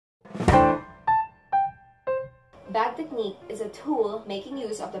Bag technique is a tool making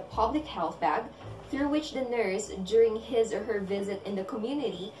use of the public health bag through which the nurse, during his or her visit in the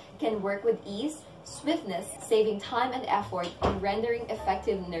community, can work with ease, swiftness, saving time and effort and rendering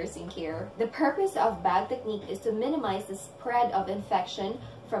effective nursing care. The purpose of bag technique is to minimize the spread of infection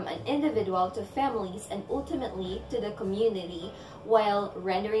from an individual to families and ultimately to the community, while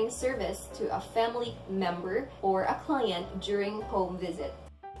rendering service to a family member or a client during home visit.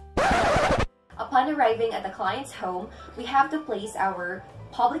 Upon arriving at the client's home, we have to place our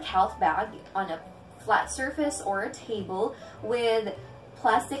public health bag on a flat surface or a table with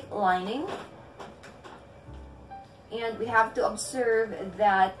plastic lining. And we have to observe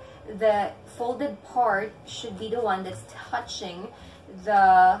that the folded part should be the one that's touching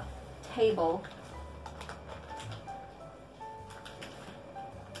the table.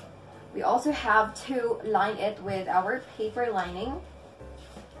 We also have to line it with our paper lining.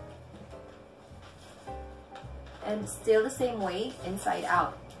 And still the same way, inside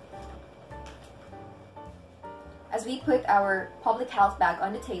out. As we put our public health bag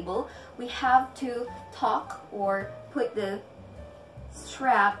on the table, we have to tuck or put the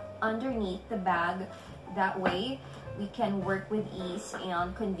strap underneath the bag. That way, we can work with ease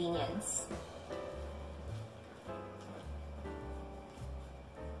and convenience.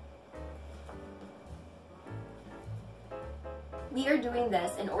 We are doing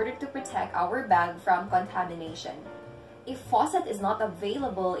this in order to protect our bag from contamination. If faucet is not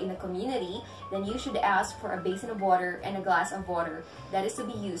available in the community, then you should ask for a basin of water and a glass of water. That is to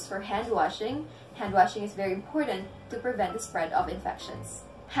be used for hand washing. Hand washing is very important to prevent the spread of infections.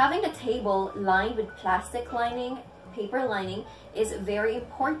 Having the table lined with plastic lining, paper lining, is very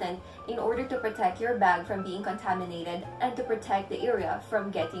important in order to protect your bag from being contaminated and to protect the area from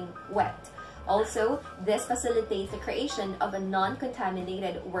getting wet. Also, this facilitates the creation of a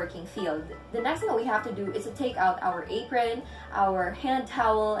non-contaminated working field. The next thing that we have to do is to take out our apron, our hand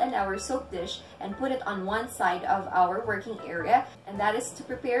towel, and our soap dish and put it on one side of our working area, and that is to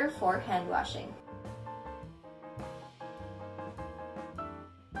prepare for hand washing.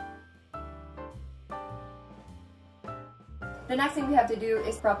 The next thing we have to do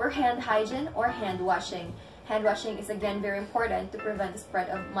is proper hand hygiene or hand washing. Hand washing is again very important to prevent the spread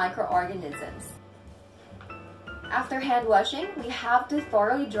of microorganisms. After hand washing, we have to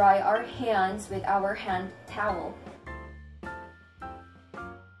thoroughly dry our hands with our hand towel.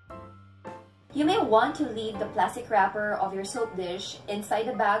 You may want to leave the plastic wrapper of your soap dish inside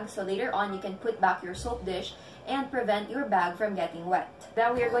the bag so later on you can put back your soap dish and prevent your bag from getting wet.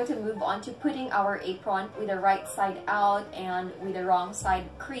 Now we are going to move on to putting our apron with the right side out and with the wrong side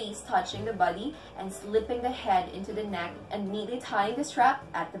crease touching the body and slipping the head into the neck and neatly tying the strap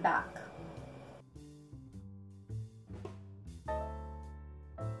at the back.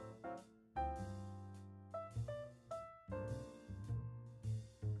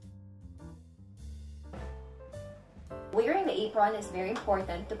 Wearing the apron is very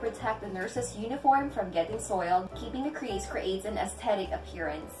important to protect the nurse's uniform from getting soiled. Keeping the crease creates an aesthetic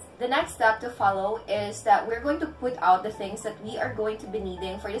appearance. The next step to follow is that we're going to put out the things that we are going to be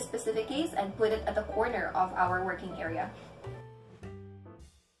needing for this specific case and put it at the corner of our working area.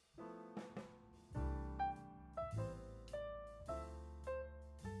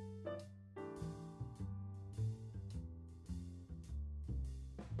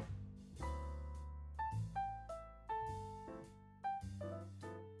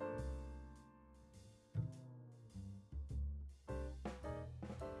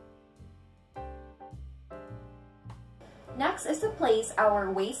 Next is to place our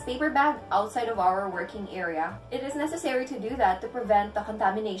waste paper bag outside of our working area. It is necessary to do that to prevent the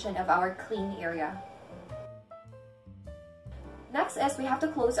contamination of our clean area. Next is we have to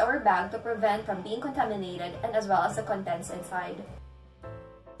close our bag to prevent from being contaminated and as well as the contents inside.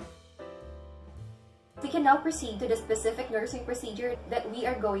 We can now proceed to the specific nursing procedure that we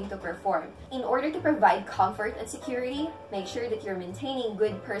are going to perform. In order to provide comfort and security, make sure that you're maintaining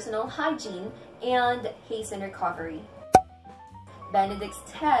good personal hygiene and hasten recovery. Benedict's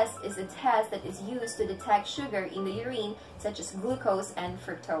test is a test that is used to detect sugar in the urine, such as glucose and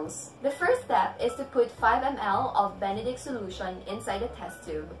fructose. The first step is to put 5 ml of Benedict solution inside a test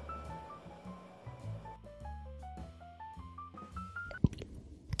tube.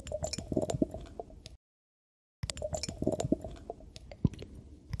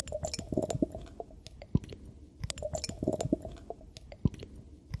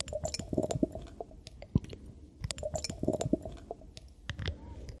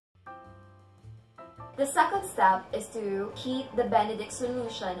 The second step is to heat the Benedict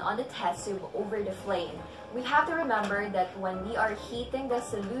solution on the test tube over the flame. We have to remember that when we are heating the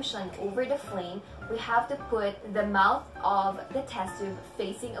solution over the flame, we have to put the mouth of the test tube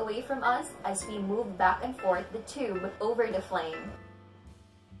facing away from us as we move back and forth the tube over the flame.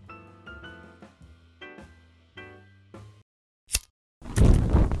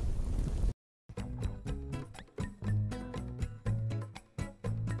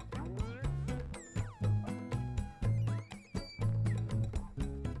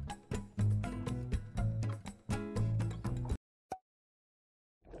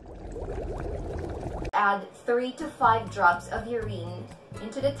 Add 3 to 5 drops of urine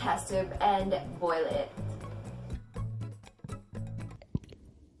into the test tube and boil it.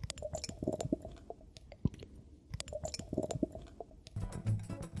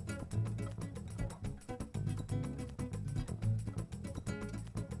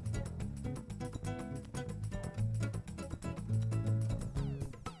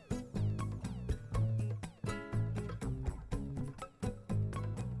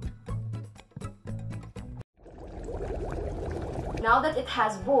 Now that it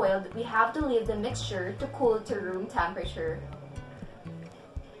has boiled, we have to leave the mixture to cool to room temperature.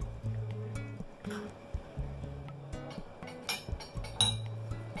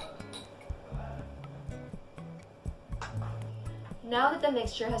 Now that the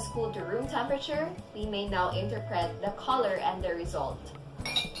mixture has cooled to room temperature, we may now interpret the color and the result.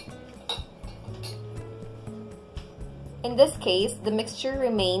 In this case, the mixture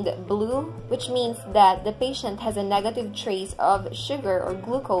remained blue, which means that the patient has a negative trace of sugar or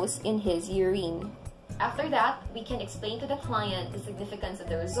glucose in his urine. After that, we can explain to the client the significance of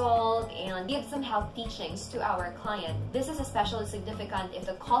the result and give some health teachings to our client. This is especially significant if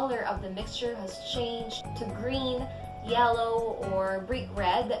the color of the mixture has changed to green, yellow, or brick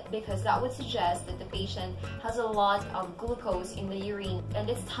red, because that would suggest that the patient has a lot of glucose in the urine and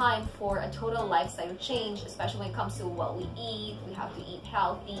it's time for a total lifestyle change, especially when it comes to what we eat. We have to eat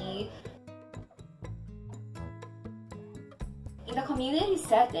healthy. In a community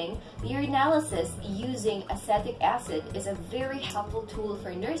setting, the urinalysis using acetic acid is a very helpful tool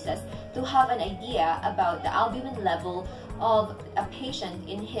for nurses to have an idea about the albumin level of a patient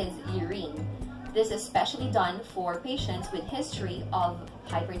in his urine. This is especially done for patients with history of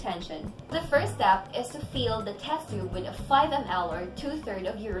hypertension. The first step is to fill the test tube with a 5 ml or 2/3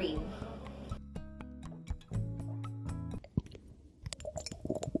 of urine.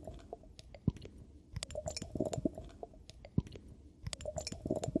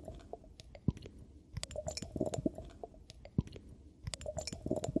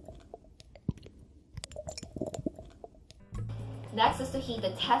 Next is to heat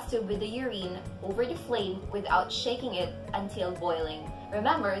the test tube with the urine over the flame without shaking it until boiling.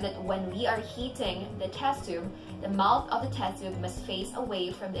 Remember that when we are heating the test tube, the mouth of the test tube must face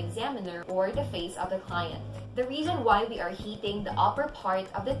away from the examiner or the face of the client. The reason why we are heating the upper part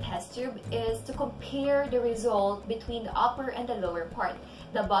of the test tube is to compare the result between the upper and the lower part.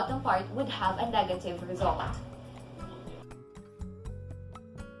 The bottom part would have a negative result.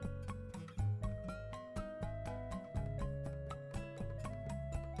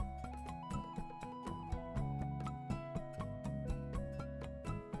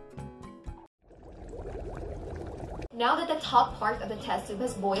 Now that the top part of the test tube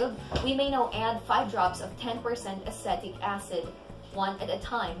has boiled, we may now add 5 drops of 10% acetic acid, one at a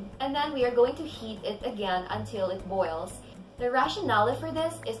time. And then we are going to heat it again until it boils. The rationale for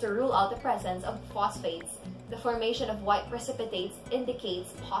this is to rule out the presence of phosphates. The formation of white precipitates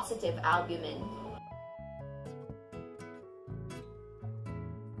indicates positive albumin.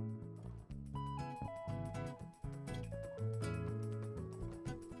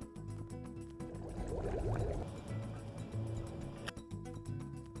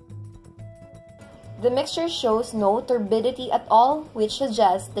 The mixture shows no turbidity at all, which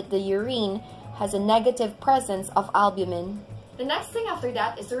suggests that the urine has a negative presence of albumin. The next thing after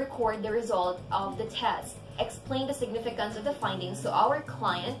that is to record the result of the test, explain the significance of the findings to our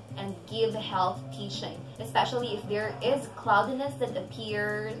client, and give health teaching, especially if there is cloudiness that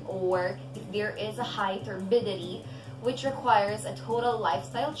appears or if there is a high turbidity, which requires a total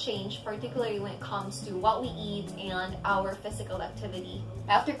lifestyle change, particularly when it comes to what we eat and our physical activity.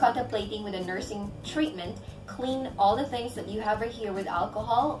 After contemplating with a nursing treatment, clean all the things that you have right here with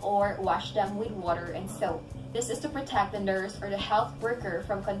alcohol or wash them with water and soap. This is to protect the nurse or the health worker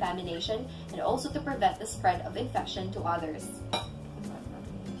from contamination and also to prevent the spread of infection to others.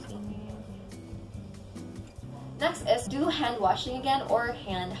 Next is do hand washing again or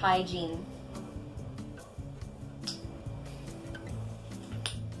hand hygiene.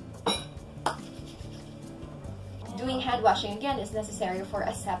 Doing hand washing again is necessary for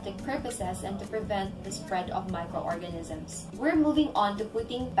aseptic purposes and to prevent the spread of microorganisms. We're moving on to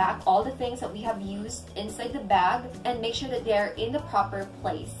putting back all the things that we have used inside the bag and make sure that they're in the proper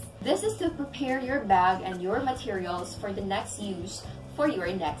place. This is to prepare your bag and your materials for the next use for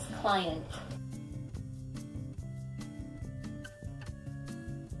your next client.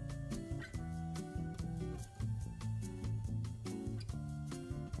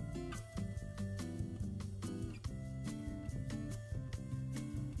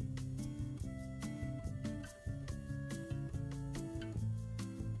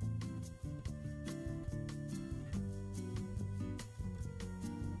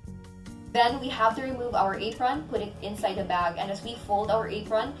 Then we have to remove our apron, put it inside the bag, and as we fold our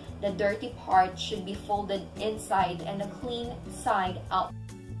apron, the dirty part should be folded inside and the clean side out.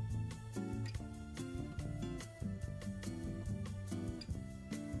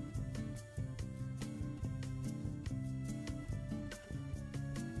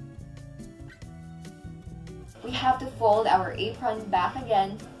 We have to fold our apron back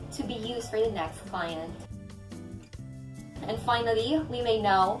again to be used for the next client. And finally, we may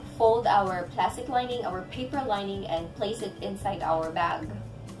now fold our plastic lining, our paper lining, and place it inside our bag.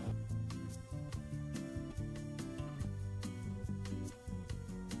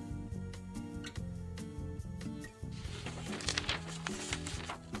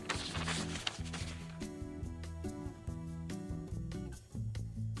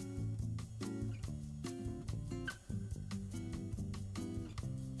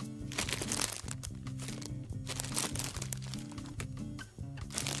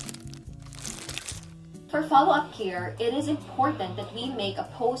 For follow-up care, it is important that we make a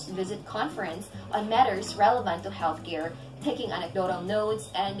post-visit conference on matters relevant to healthcare, taking anecdotal notes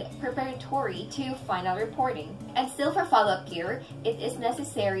and preparatory to final reporting. And still for follow-up care, it is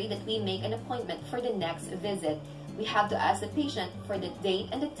necessary that we make an appointment for the next visit. We have to ask the patient for the date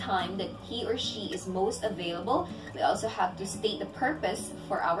and the time that he or she is most available. We also have to state the purpose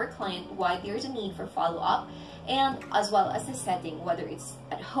for our client, why there's a need for follow-up, and as well as the setting, whether it's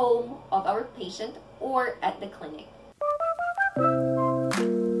at home of our patient or at the clinic.